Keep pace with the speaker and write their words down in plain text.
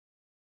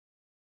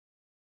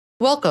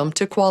Welcome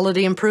to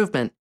Quality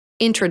Improvement,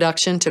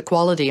 Introduction to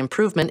Quality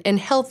Improvement in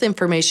Health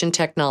Information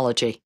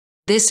Technology.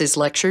 This is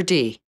Lecture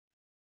D.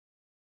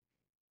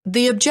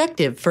 The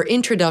objective for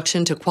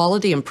Introduction to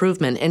Quality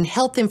Improvement in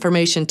Health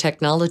Information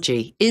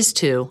Technology is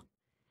to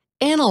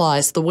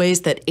analyze the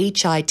ways that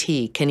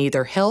HIT can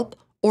either help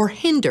or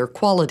hinder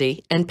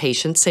quality and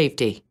patient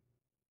safety.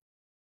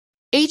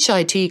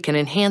 HIT can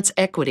enhance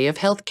equity of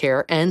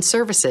healthcare and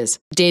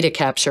services. Data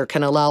capture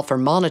can allow for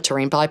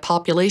monitoring by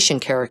population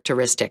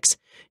characteristics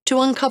to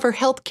uncover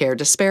healthcare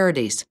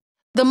disparities.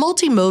 The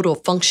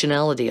multimodal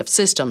functionality of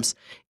systems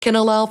can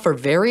allow for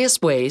various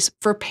ways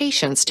for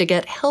patients to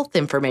get health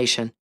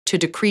information to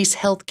decrease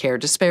healthcare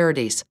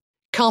disparities.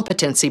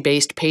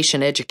 Competency-based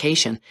patient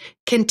education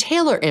can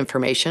tailor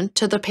information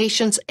to the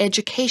patient's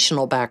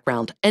educational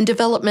background and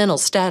developmental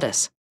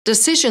status.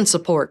 Decision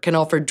support can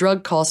offer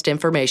drug cost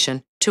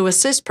information to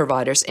assist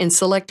providers in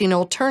selecting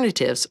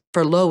alternatives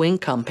for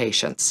low-income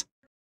patients.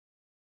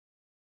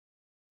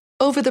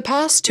 Over the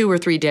past 2 or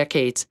 3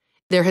 decades,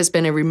 there has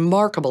been a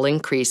remarkable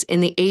increase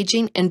in the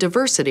aging and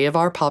diversity of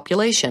our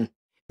population.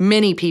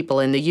 Many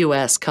people in the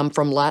U.S. come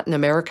from Latin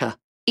America,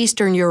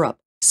 Eastern Europe,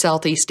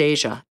 Southeast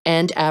Asia,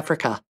 and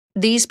Africa.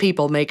 These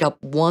people make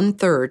up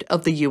 1/3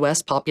 of the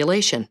U.S.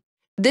 population.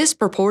 This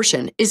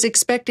proportion is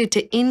expected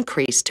to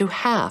increase to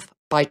half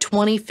by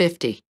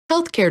 2050.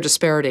 Healthcare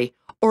disparity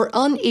or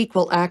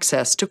unequal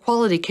access to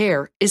quality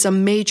care is a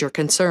major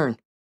concern.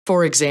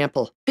 For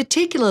example,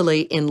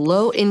 particularly in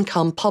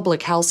low-income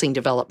public housing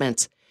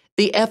developments,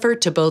 the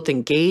effort to both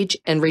engage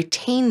and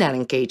retain that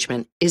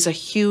engagement is a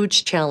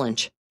huge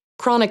challenge.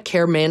 Chronic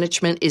care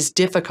management is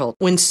difficult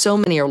when so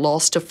many are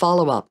lost to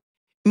follow-up,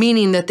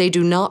 meaning that they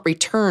do not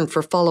return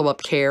for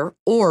follow-up care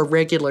or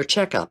regular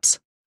checkups,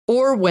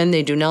 or when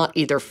they do not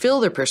either fill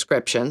their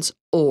prescriptions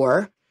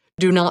or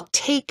do not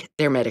take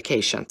their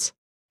medications.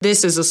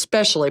 This is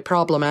especially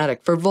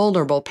problematic for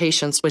vulnerable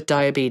patients with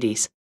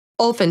diabetes.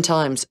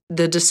 Oftentimes,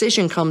 the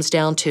decision comes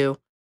down to,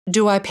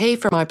 do I pay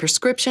for my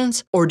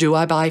prescriptions or do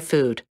I buy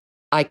food?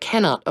 I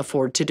cannot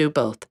afford to do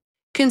both.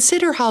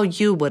 Consider how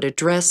you would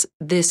address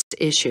this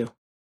issue.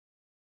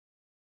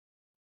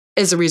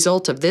 As a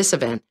result of this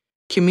event,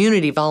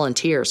 community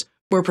volunteers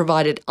were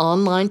provided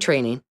online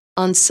training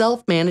on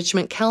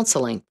self-management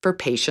counseling for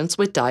patients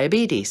with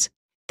diabetes.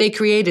 They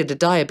created a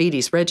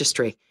diabetes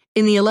registry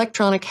in the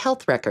electronic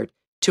health record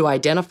to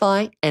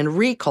identify and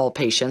recall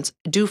patients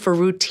due for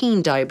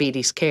routine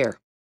diabetes care.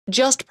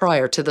 Just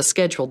prior to the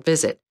scheduled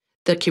visit,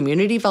 the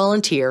community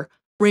volunteer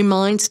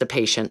reminds the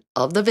patient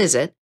of the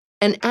visit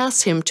and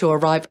asks him to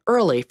arrive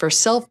early for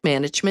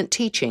self-management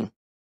teaching.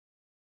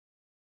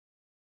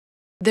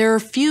 There are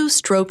few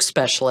stroke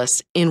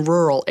specialists in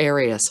rural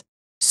areas,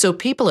 so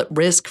people at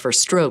risk for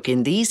stroke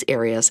in these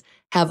areas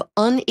have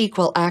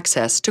unequal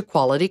access to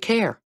quality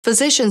care.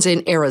 Physicians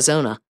in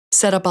Arizona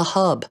set up a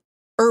hub,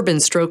 Urban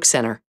Stroke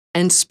Center,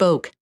 and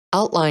Spoke,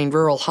 outlying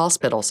rural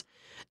hospitals,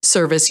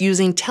 service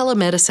using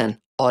telemedicine,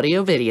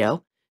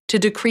 audio-video, to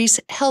decrease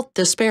health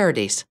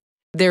disparities.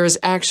 There is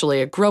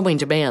actually a growing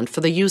demand for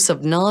the use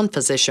of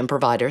non-physician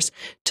providers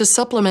to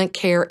supplement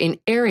care in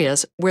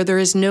areas where there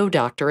is no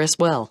doctor as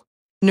well.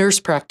 Nurse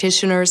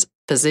practitioners,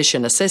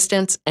 physician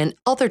assistants, and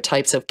other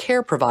types of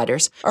care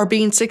providers are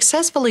being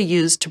successfully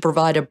used to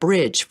provide a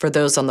bridge for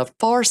those on the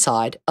far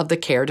side of the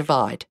care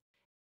divide.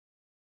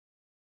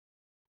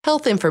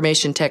 Health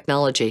information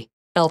technology,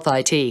 Health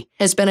IT,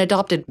 has been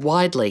adopted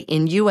widely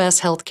in U.S.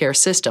 healthcare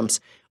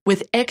systems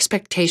with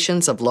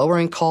expectations of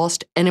lowering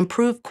cost and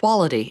improved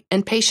quality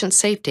and patient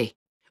safety.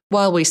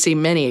 While we see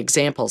many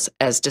examples,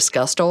 as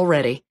discussed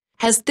already,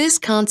 has this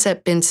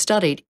concept been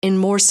studied in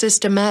more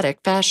systematic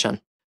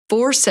fashion?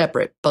 4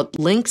 separate but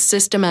linked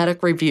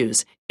systematic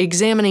reviews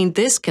examining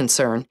this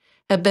concern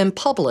have been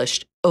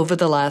published over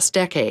the last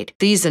decade.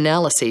 These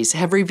analyses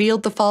have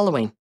revealed the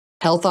following.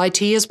 Health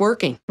IT is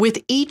working.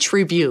 With each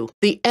review,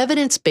 the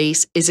evidence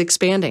base is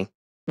expanding,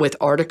 with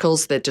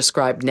articles that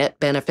describe net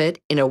benefit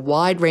in a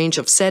wide range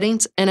of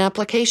settings and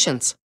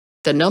applications.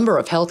 The number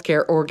of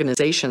healthcare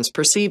organizations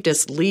perceived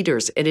as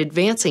leaders in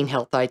advancing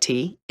health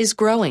IT is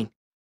growing.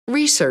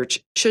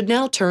 Research should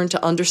now turn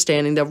to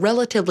understanding the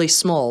relatively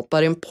small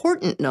but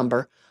important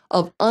number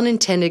of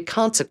unintended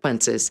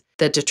consequences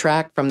that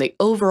detract from the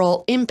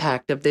overall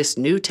impact of this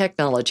new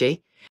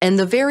technology and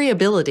the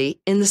variability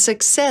in the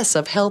success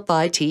of health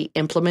IT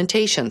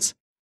implementations,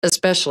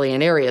 especially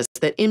in areas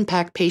that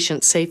impact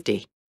patient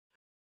safety.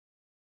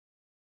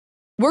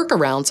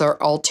 Workarounds are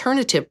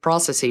alternative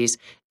processes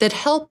that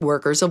help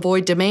workers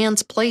avoid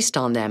demands placed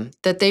on them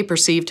that they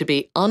perceive to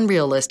be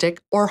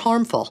unrealistic or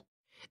harmful.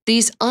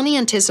 These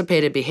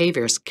unanticipated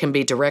behaviors can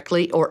be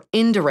directly or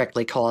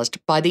indirectly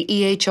caused by the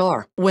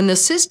EHR when the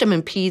system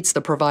impedes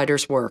the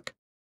provider's work.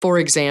 For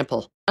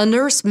example, a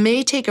nurse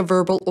may take a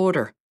verbal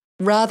order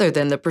rather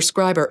than the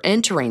prescriber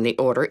entering the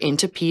order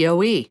into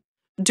POE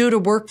due to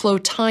workflow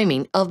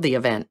timing of the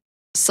event,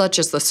 such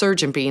as the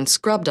surgeon being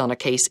scrubbed on a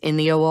case in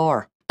the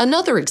OR.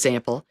 Another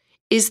example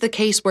is the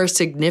case where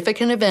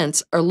significant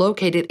events are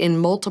located in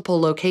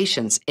multiple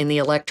locations in the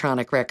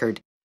electronic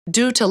record.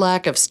 due to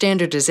lack of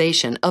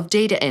standardization of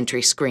data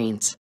entry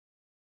screens.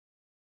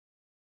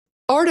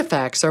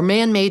 Artifacts are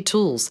man-made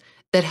tools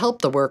that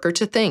help the worker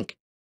to think.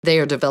 They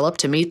are developed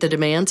to meet the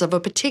demands of a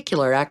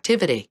particular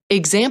activity.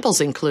 Examples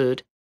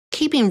include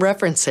keeping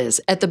references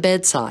at the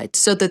bedside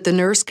so that the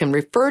nurse can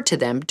refer to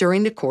them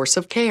during the course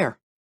of care,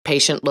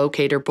 patient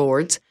locator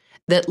boards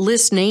that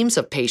list names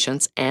of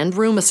patients and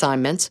room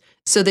assignments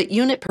so that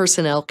unit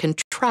personnel can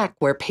track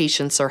where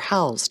patients are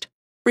housed,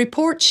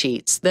 report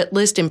sheets that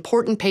list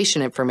important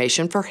patient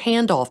information for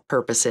handoff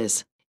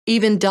purposes,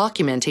 even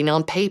documenting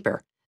on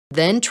paper,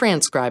 then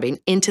transcribing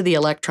into the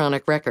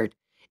electronic record,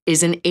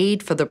 is an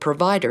aid for the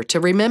provider to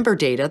remember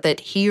data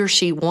that he or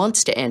she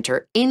wants to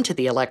enter into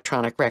the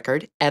electronic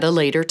record at a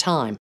later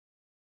time.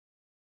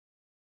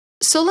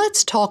 So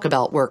let's talk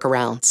about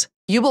workarounds.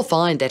 You will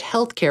find that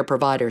healthcare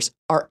providers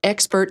are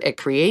expert at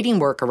creating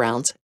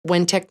workarounds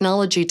when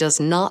technology does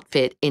not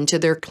fit into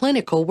their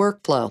clinical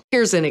workflow.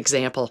 Here's an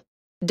example.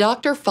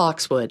 Dr.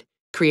 Foxwood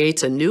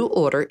creates a new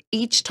order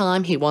each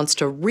time he wants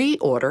to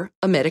reorder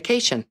a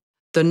medication.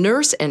 The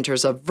nurse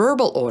enters a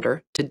verbal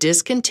order to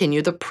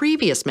discontinue the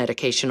previous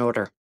medication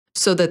order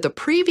so that the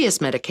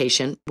previous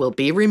medication will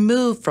be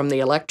removed from the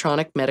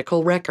electronic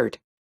medical record.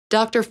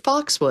 Dr.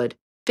 Foxwood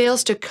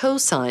fails to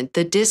co-sign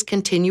the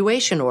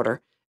discontinuation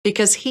order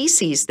because he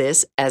sees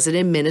this as an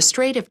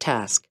administrative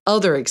task.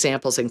 Other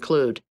examples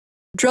include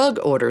drug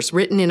orders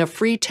written in a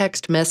free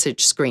text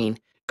message screen,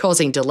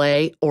 causing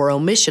delay or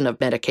omission of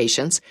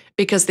medications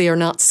because they are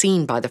not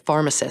seen by the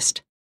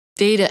pharmacist.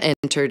 Data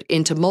entered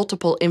into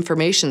multiple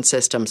information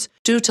systems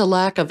due to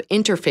lack of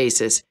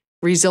interfaces,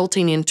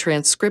 resulting in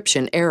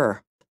transcription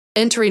error.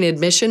 Entering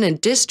admission and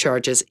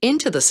discharges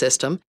into the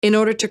system in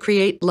order to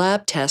create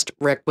lab test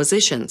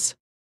requisitions.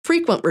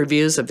 Frequent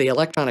reviews of the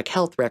electronic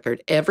health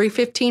record every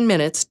 15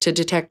 minutes to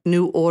detect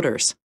new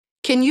orders.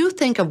 Can you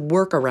think of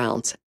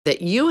workarounds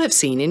that you have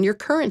seen in your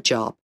current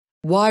job?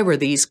 Why were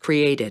these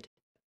created?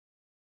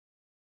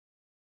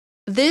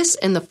 This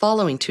and the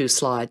following two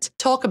slides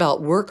talk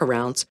about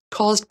workarounds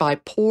caused by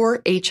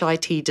poor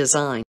HIT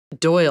design.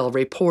 Doyle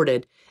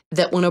reported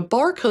that when a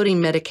barcoding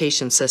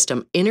medication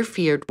system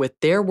interfered with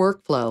their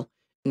workflow,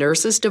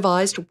 nurses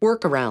devised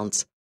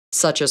workarounds,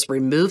 such as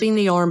removing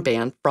the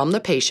armband from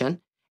the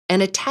patient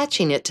and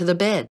attaching it to the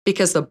bed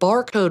because the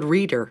barcode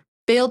reader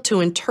failed to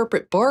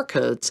interpret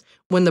barcodes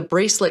when the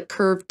bracelet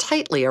curved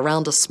tightly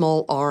around a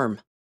small arm.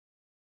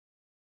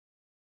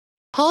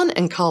 Hahn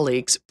and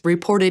colleagues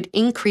reported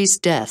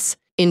increased deaths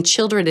in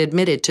children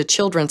admitted to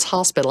Children's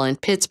Hospital in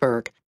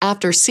Pittsburgh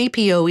after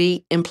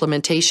CPOE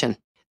implementation.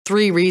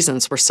 3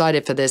 reasons were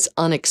cited for this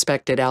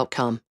unexpected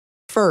outcome.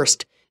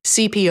 First,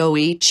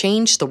 CPOE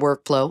changed the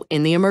workflow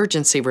in the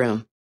emergency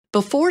room.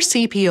 Before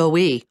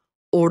CPOE,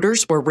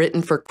 orders were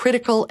written for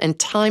critical and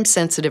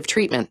time-sensitive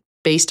treatment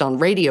based on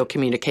radio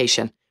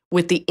communication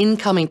with the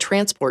incoming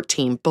transport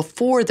team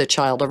before the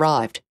child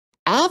arrived.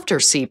 After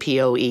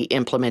CPOE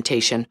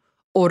implementation,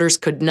 orders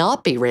could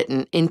not be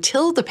written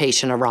until the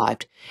patient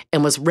arrived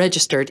and was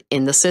registered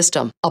in the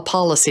system, a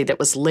policy that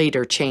was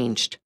later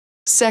changed.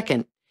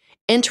 Second,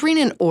 entering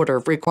an order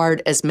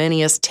required as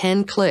many as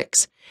 10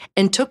 clicks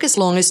and took as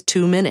long as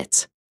 2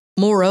 minutes.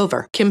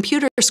 Moreover,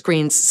 computer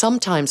screens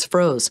sometimes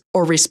froze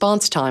or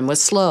response time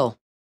was slow.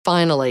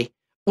 Finally,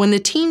 when the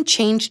team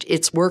changed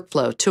its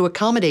workflow to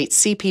accommodate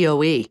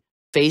CPOE,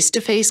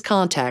 face-to-face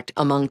contact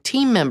among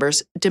team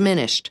members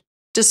diminished.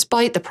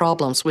 Despite the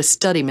problems with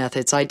study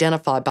methods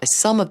identified by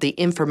some of the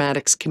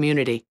informatics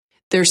community,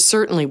 there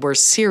certainly were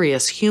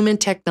serious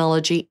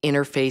human-technology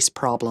interface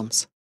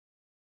problems.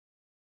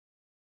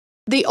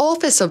 The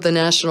Office of the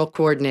National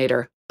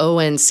Coordinator,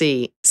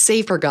 ONC,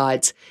 Safer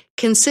Guides,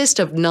 consist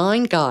of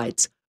 9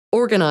 guides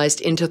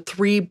organized into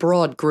 3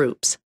 broad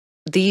groups.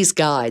 These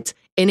guides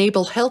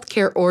enable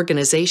healthcare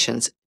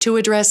organizations to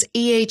address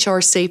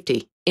EHR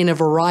safety in a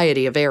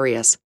variety of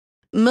areas.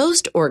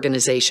 Most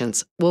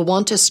organizations will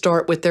want to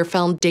start with their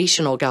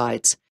foundational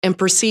guides and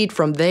proceed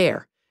from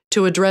there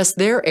to address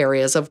their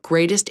areas of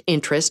greatest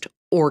interest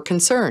or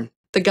concern.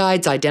 The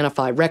guides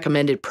identify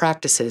recommended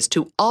practices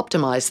to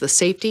optimize the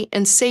safety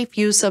and safe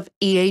use of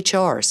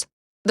EHRs.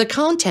 The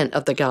content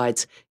of the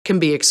guides can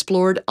be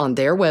explored on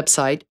their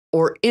website,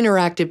 or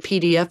interactive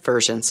PDF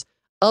versions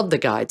of the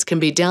guides can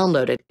be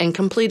downloaded and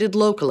completed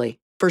locally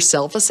for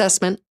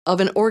self-assessment of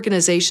an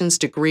organization's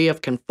degree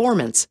of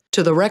conformance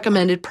to the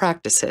recommended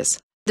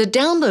practices. The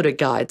downloaded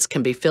guides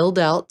can be filled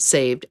out,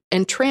 saved,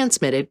 and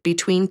transmitted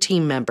between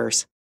team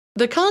members.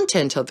 The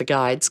content of the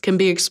guides can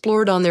be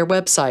explored on their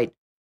website,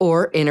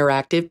 or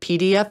interactive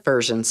PDF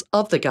versions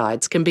of the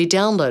guides can be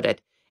downloaded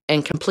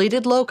and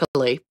completed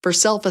locally for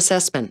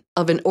self-assessment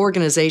of an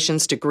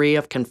organization's degree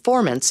of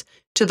conformance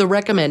to the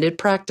recommended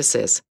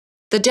practices.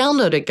 The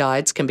downloaded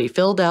guides can be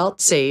filled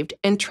out, saved,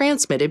 and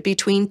transmitted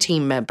between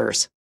team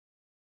members.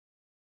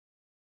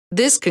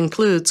 This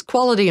concludes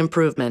Quality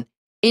Improvement,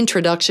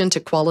 Introduction to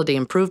Quality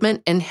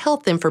Improvement and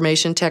Health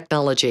Information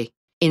Technology.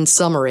 In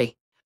summary,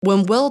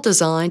 when well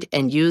designed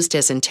and used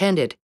as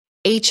intended,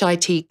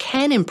 HIT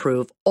can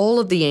improve all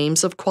of the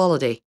aims of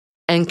quality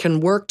and can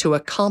work to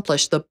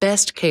accomplish the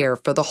best care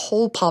for the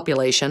whole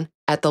population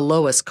at the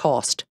lowest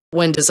cost.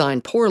 When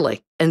designed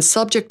poorly and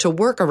subject to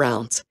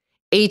workarounds,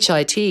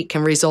 HIT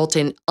can result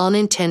in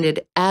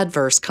unintended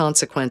adverse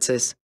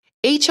consequences.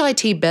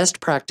 HIT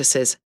best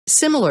practices,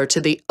 similar to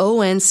the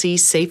ONC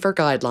Safer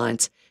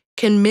Guidelines,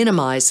 can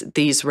minimize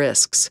these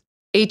risks.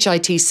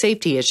 HIT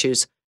safety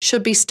issues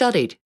should be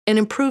studied and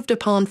improved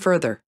upon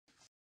further.